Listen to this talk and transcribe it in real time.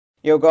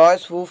Yo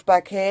guys, Wolf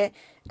back here,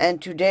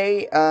 and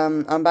today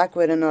I'm back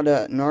with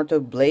another Naruto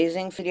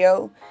Blazing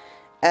video,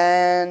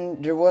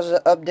 and there was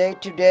an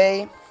update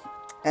today,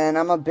 and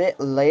I'm a bit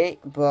late,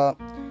 but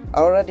I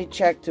already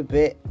checked a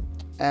bit,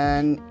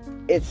 and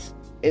it's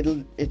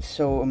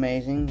so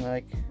amazing.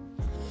 Like,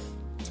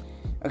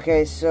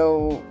 okay,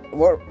 so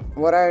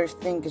what I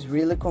think is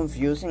really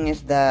confusing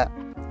is that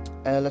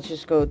let's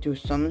just go to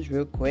summons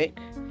real quick,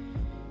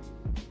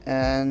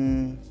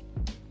 and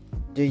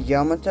the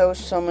Yamato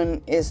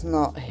summon is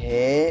not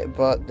here,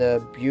 but the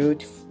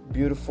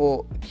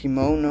beautiful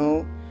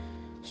Kimono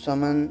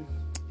summon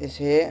is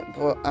here.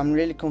 But I'm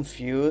really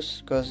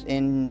confused because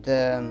in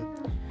the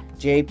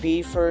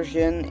JP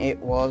version it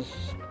was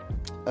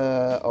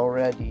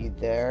already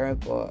there,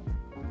 but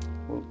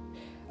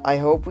I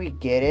hope we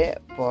get it,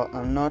 but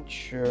I'm not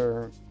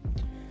sure.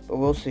 But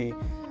we'll see.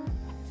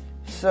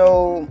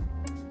 So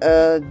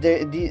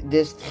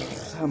this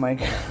oh my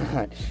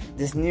god,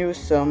 this new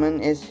summon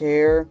is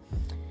here.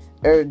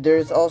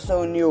 There's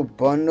also a new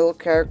bundle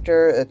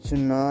character, a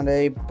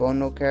Tsunade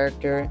bundle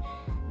character.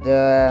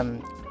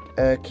 The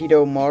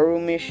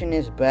Kidomaru mission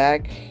is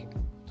back.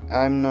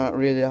 I'm not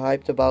really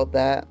hyped about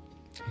that.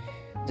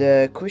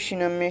 The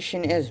Kushina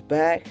mission is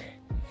back.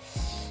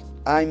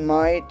 I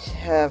might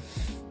have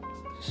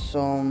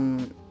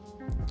some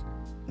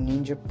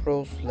ninja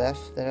pros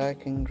left that I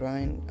can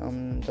grind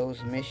on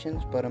those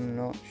missions, but I'm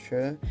not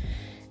sure.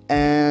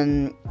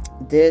 And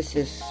this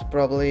is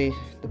probably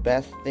the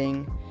best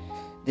thing.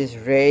 This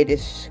raid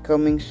is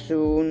coming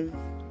soon,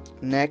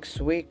 next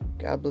week,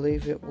 I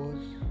believe it was.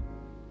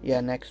 Yeah,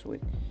 next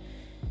week.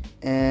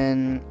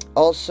 And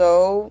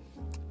also,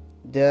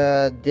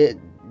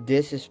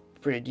 this is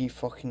pretty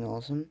fucking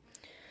awesome.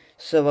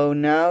 So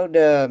now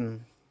the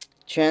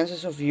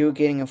chances of you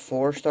getting a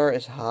 4-star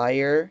is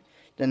higher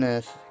than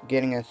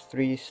getting a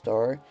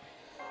 3-star.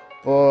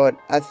 But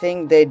I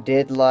think they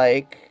did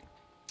like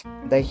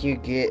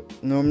that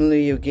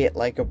normally you get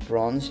like a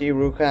bronze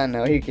Iruka, and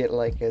now you get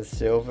like a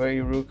silver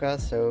Iruka,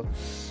 so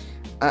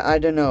I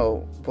don't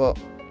know, but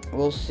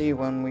we'll see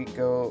when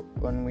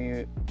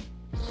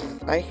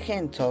I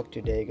can't talk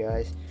today,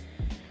 guys,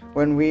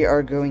 when we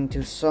are going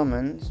to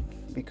summon,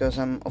 because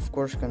I'm of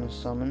course gonna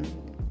summon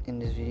in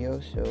this video.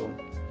 So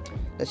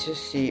let's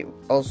just see.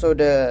 Also,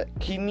 the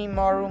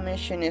Kimimaru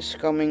mission is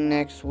coming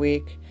next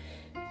week,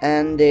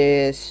 and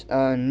this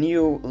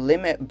new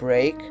limit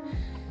break.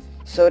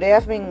 So they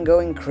have been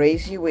going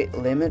crazy with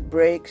limit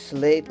breaks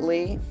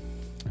lately.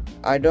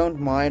 I don't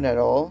mind at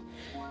all,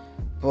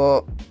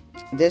 but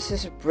this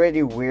is a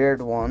pretty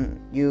weird one.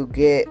 You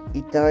get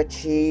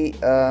Itachi,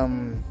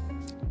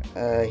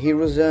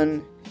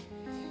 Hiruzen,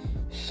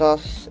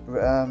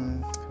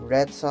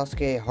 Red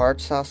Sasuke, Heart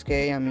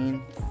Sasuke, I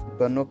mean,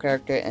 bundle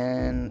character,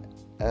 and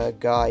a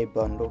Guy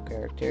bundle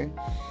character.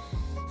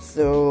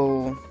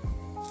 So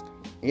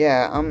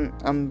yeah,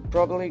 I'm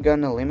probably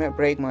gonna limit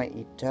break my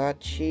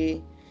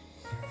Itachi.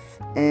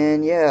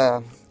 And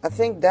yeah, I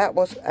think that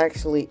was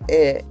actually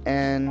it.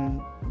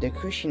 And the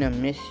Kushina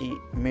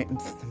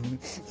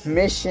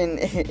mission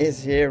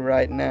is here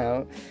right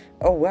now.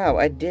 Oh wow,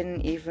 I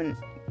didn't even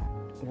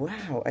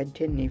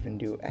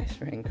do S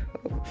rank.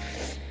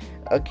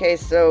 Okay,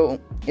 so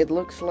it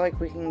looks like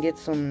we can get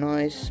some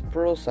nice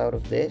pearls out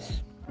of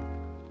this.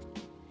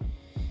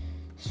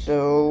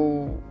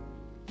 So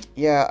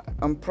yeah,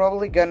 I'm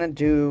probably gonna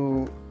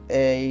do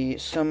a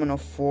summon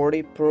of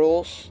 40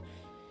 pearls,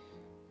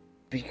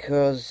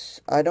 because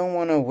I don't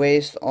want to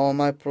waste all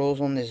my pearls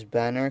on this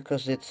banner,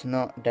 because it's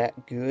not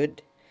that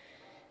good.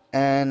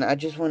 And I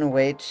just want to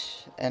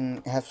wait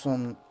and have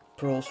some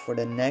pearls for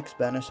the next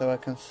banner so I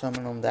can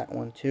summon on that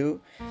one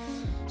too.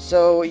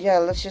 So yeah,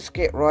 let's just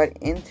get right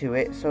into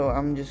it. So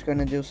I'm just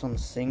gonna do some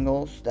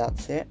singles,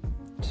 that's it.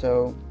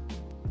 So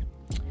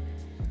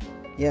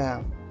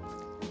yeah,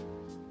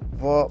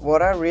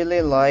 what I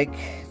really like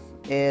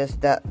is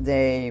that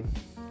they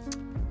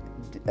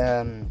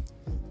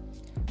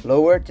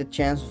lowered the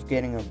chance of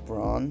getting a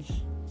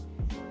bronze.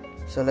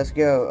 So let's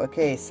go.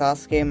 Okay,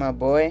 Sasuke, my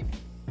boy.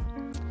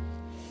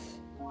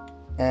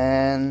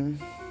 And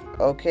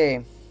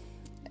okay,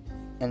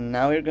 and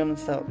now we're gonna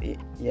stop.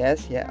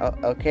 Yes, yeah,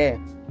 okay.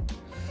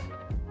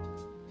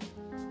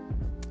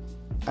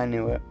 I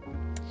knew it.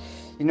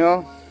 You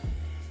know,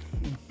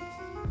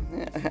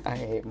 I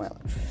hate my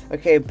life.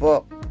 Okay,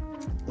 but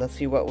let's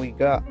see what we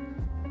got.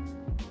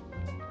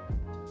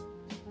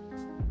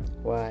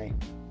 Why?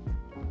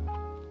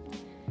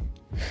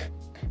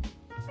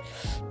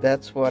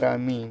 That's what I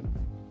mean.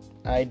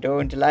 I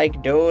don't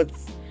like those.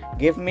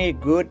 Give me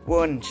good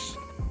ones.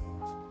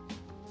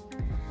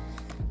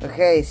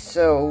 Okay,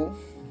 so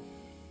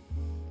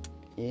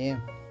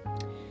yeah,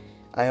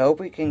 I hope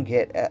we can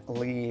get at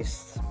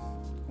least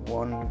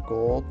 1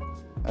 gold.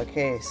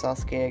 Okay,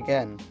 Sasuke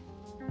again.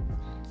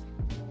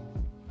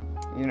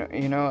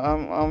 You know,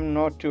 I'm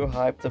not too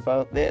hyped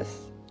about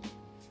this,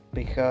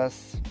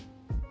 because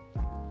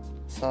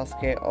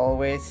Sasuke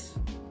always.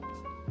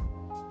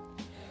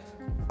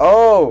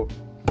 Oh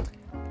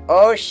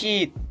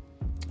shit.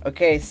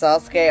 Okay,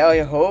 Sasuke, I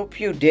hope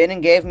you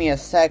didn't give me a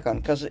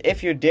second, cause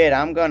if you did,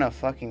 I'm gonna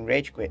fucking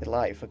rage quit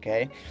life,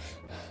 okay?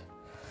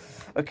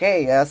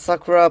 Okay,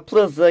 Sakura,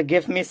 please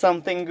give me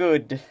something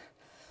good.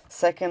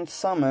 Second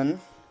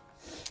summon.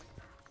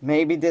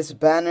 Maybe this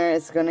banner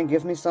is gonna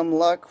give me some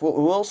luck.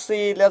 We'll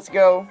see, let's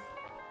go.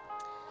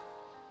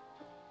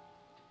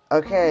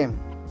 Okay,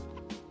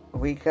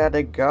 we got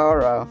a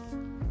Gaara.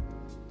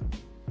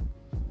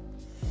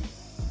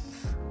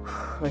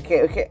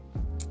 Okay.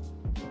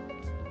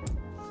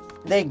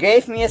 They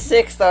gave me a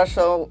 6-star,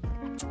 so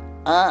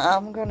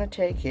I'm gonna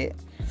take it.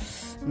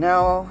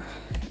 Now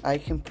I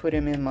can put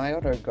him in my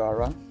other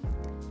Gaara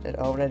that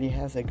already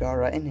has a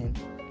Gaara in him.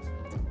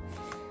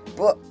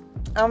 But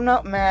I'm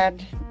not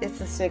mad.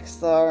 It's a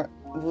 6-star.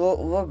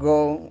 We'll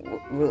go.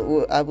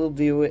 I will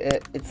deal with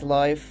it. It's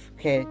life.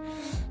 Okay,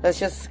 let's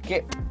just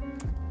skip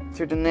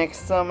to the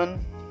next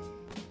summon.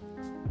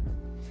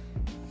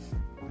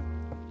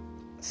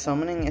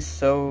 Summoning is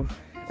so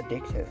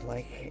addictive.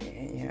 Like,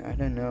 yeah, I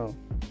don't know.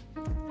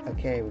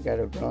 Okay, we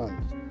gotta run.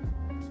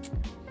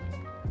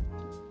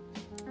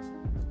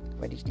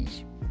 What is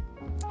this?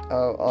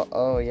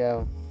 Oh,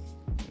 yeah.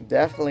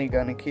 Definitely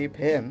gonna keep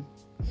him.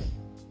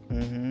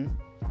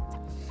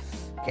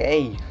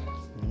 Okay,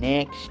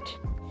 next.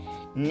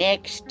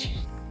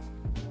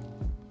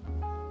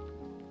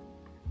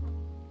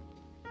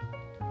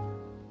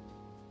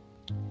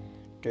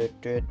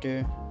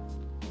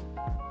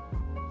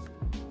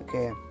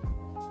 Okay.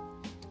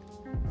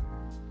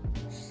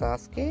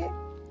 Sasuke?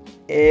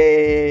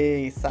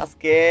 Hey,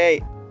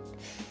 Sasuke!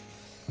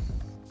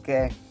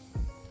 Okay.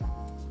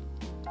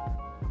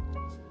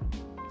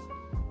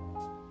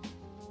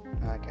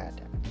 Oh,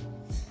 goddamn.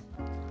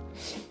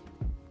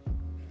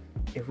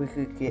 If we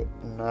could get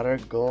another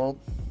gold.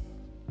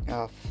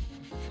 Oh,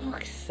 for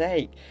fuck's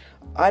sake.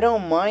 I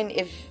don't mind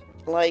if,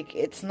 like,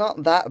 it's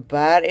not that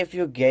bad if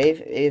you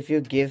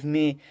give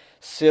me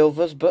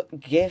silvers, but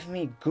give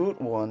me good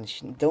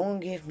ones.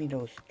 Don't give me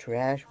those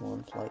trash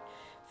ones, like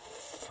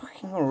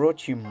fucking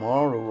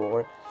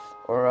Orochimaru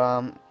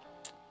or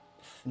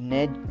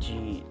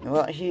Neji.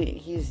 Well,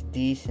 he's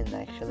decent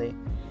actually.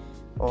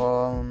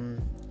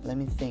 Let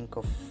me think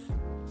of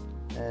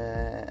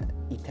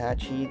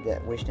Itachi,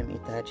 that Wisdom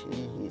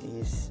Itachi.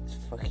 He's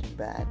fucking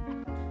bad.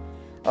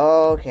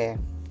 Okay.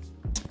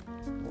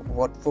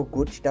 What for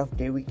good stuff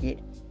did we get?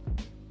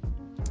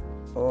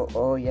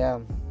 Oh yeah.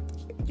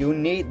 You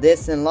need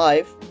this in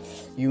life.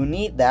 You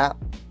need that.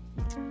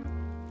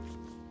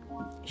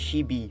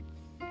 Shibi.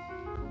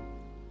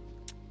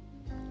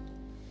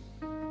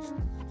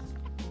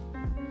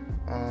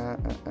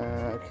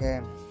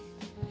 Okay.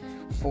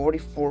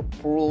 44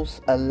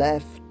 pearls are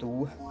left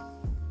to.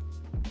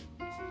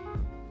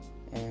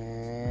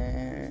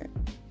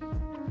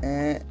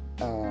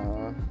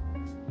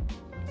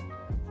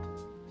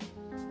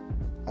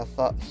 I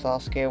thought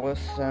Sasuke was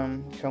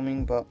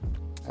coming, but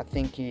I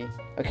think he.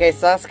 Okay,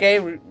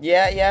 Sasuke.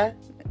 Yeah.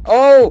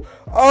 Oh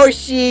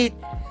shit,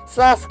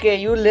 Sasuke,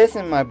 you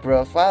listen, my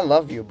bro. I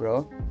love you,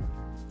 bro.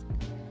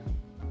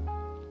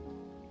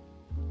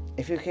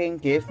 If you can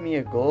give me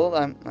a gold,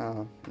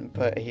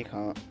 but he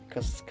can't,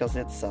 cause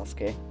it's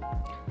Sasuke.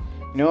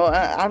 You know,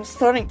 I'm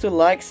starting to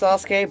like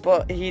Sasuke,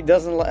 but he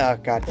doesn't like. Oh,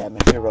 goddamn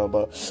it,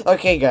 Jirobo.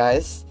 Okay,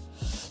 guys,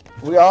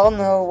 we all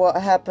know what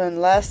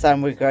happened last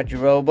time we got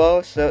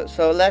Jirobo,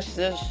 so let's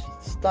just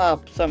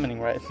stop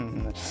summoning right.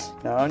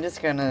 No, I'm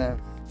just gonna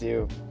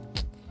do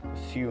a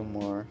few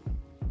more.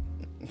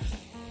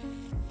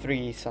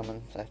 3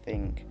 summons, I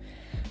think.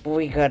 But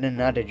we got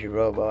another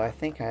Jirobo. I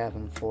think I have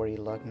him 40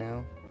 luck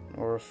now.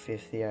 Or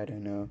 50, I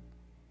don't know.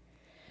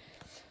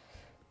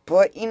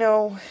 But, you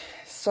know,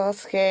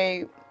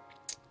 Sasuke...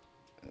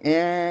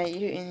 Yeah,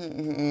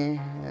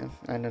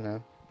 I don't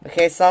know.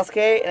 Okay,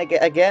 Sasuke,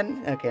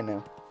 again? Okay,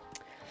 no.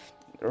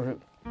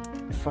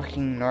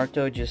 Fucking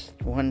Naruto just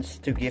wants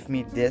to give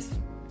me this.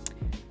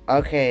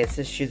 Okay, it's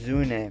a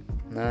Shizune.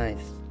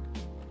 Nice.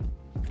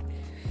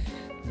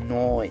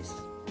 Noice.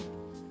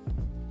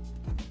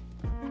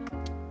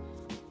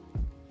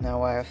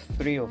 Now I have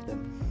 3 of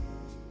them.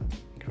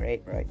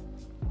 Great, right?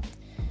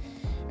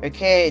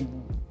 Okay,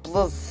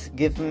 please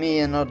give me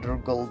another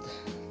gold.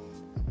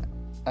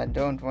 I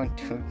don't want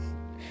to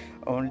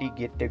only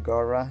get the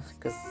Gaara,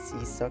 because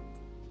he sucked.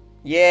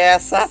 Yeah,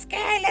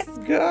 Sasuke, let's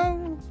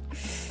go!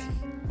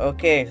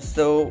 Okay,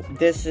 so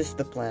this is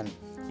the plan.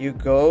 You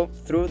go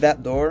through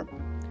that door.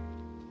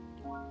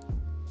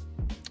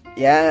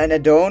 Yeah,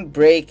 and don't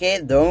break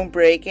it,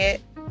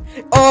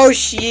 Oh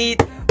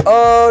shit!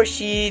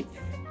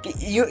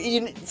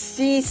 You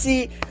see,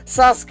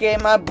 Sasuke,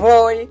 my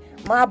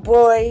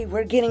boy,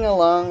 we're getting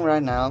along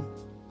right now.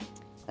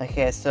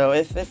 Okay, so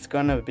if it's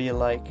gonna be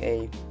like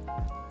a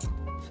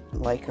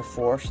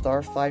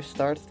 4-star,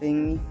 5-star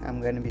thing,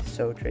 I'm gonna be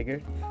so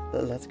triggered.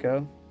 But let's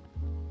go.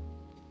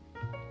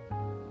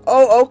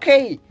 Oh,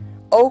 okay,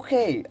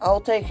 I'll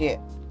take it.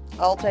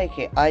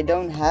 I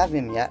don't have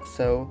him yet,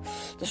 so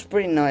that's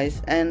pretty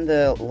nice. And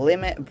the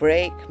limit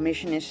break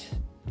mission is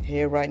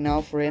here right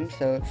now for him,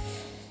 so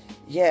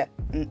yeah.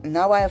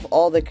 Now I have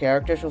all the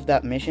characters of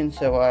that mission,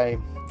 so I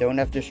don't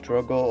have the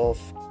struggle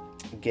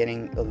of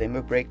getting a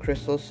limit break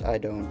crystals. I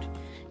don't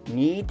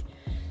need.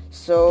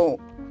 So,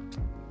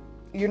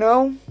 you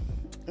know,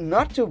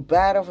 not too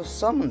bad of a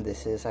summon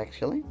this is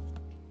actually.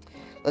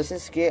 Let's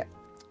just get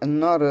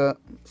another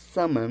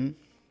summon.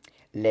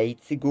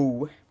 Let's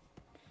go.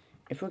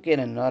 If we get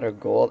another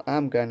gold,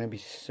 I'm gonna be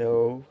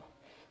so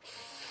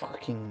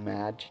fucking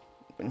mad.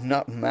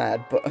 Not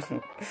mad, but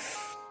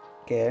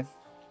okay.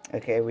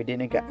 Okay, we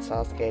didn't get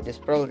Sasuke. This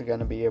is probably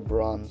gonna be a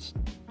bronze.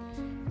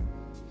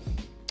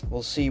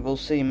 We'll see, we'll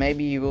see.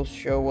 Maybe he will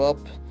show up.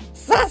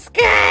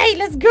 Sasuke,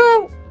 let's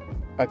go!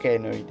 Okay,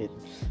 no, he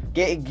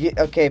didn't.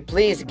 Okay,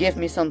 please give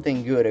me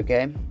something good,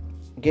 okay?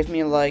 Give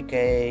me like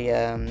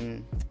a,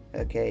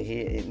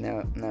 okay,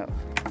 no.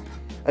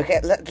 Okay,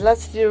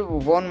 let's do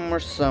one more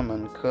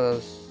summon,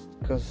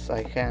 cause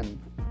I can.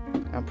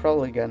 I'm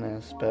probably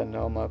gonna spend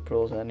all my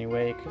pearls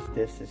anyway, cause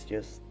this is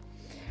just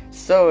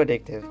so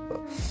addictive.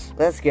 But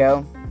let's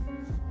go.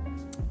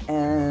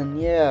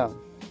 And yeah,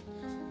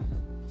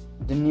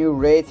 the new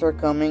raids are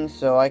coming,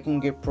 so I can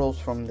get pearls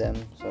from them.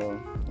 So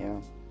yeah.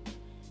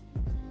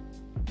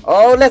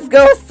 Oh, let's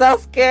go,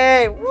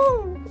 Sasuke!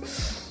 Woo!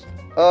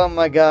 Oh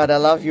my God, I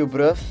love you,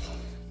 bruv.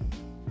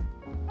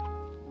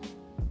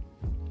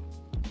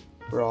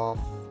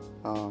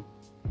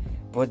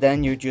 But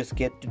then you just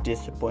get the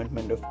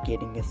disappointment of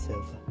getting a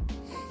silver.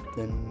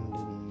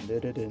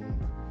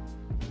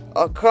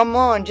 Oh, come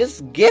on,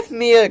 just give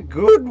me a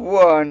good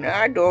one.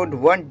 I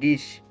don't want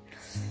this.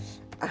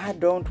 I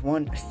don't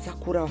want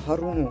Sakura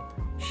Haruno.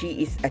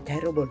 She is a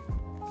terrible.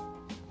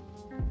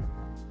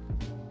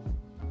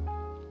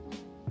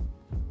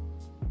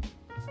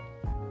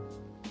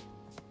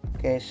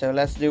 Okay, so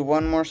let's do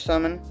one more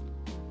summon.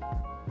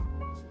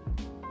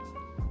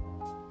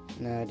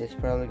 No, this is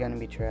probably gonna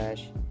be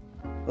trash.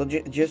 We'll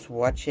just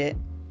watch it.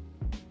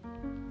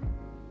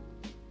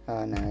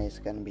 Oh no, it's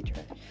gonna be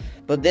trash.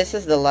 But this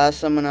is the last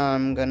summon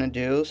I'm gonna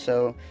do,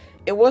 so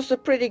it was a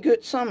pretty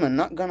good summon,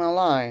 not gonna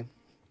lie.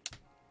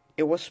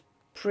 It was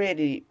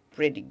pretty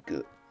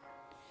good.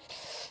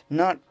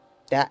 Not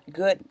that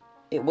good,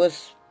 it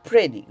was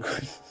pretty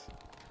good.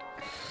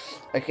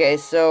 Okay,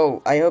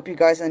 so I hope you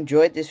guys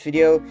enjoyed this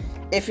video.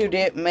 If you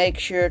did, make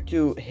sure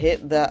to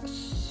hit that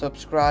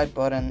subscribe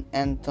button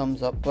and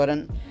thumbs up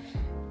button.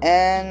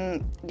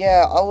 And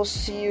yeah, I will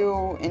see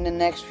you in the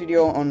next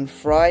video on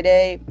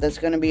Friday. That's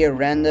gonna be a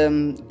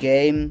random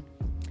game.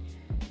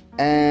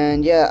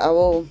 And yeah,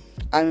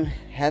 I'm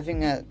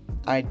having an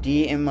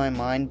idea in my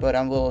mind, but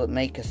I will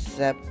make a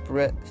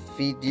separate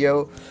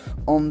video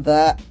on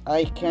that.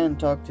 I can't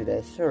talk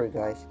today, sorry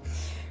guys,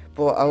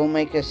 but I will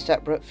make a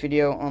separate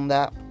video on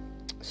that.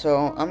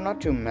 So I'm not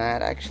too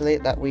mad actually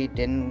that we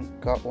didn't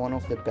got one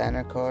of the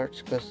banner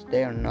cards, because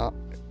they are not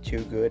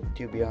too good,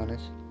 to be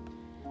honest.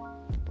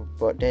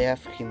 But they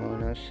have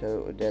Kimono,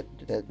 so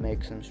that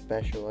makes them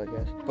special, I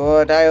guess.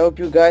 But I hope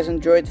you guys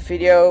enjoyed the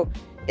video.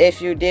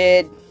 If you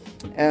did,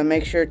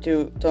 make sure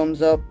to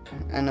thumbs up,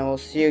 and I will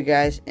see you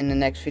guys in the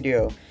next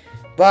video.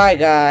 Bye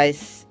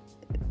guys.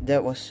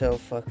 That was so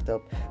fucked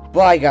up.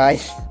 Bye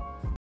guys.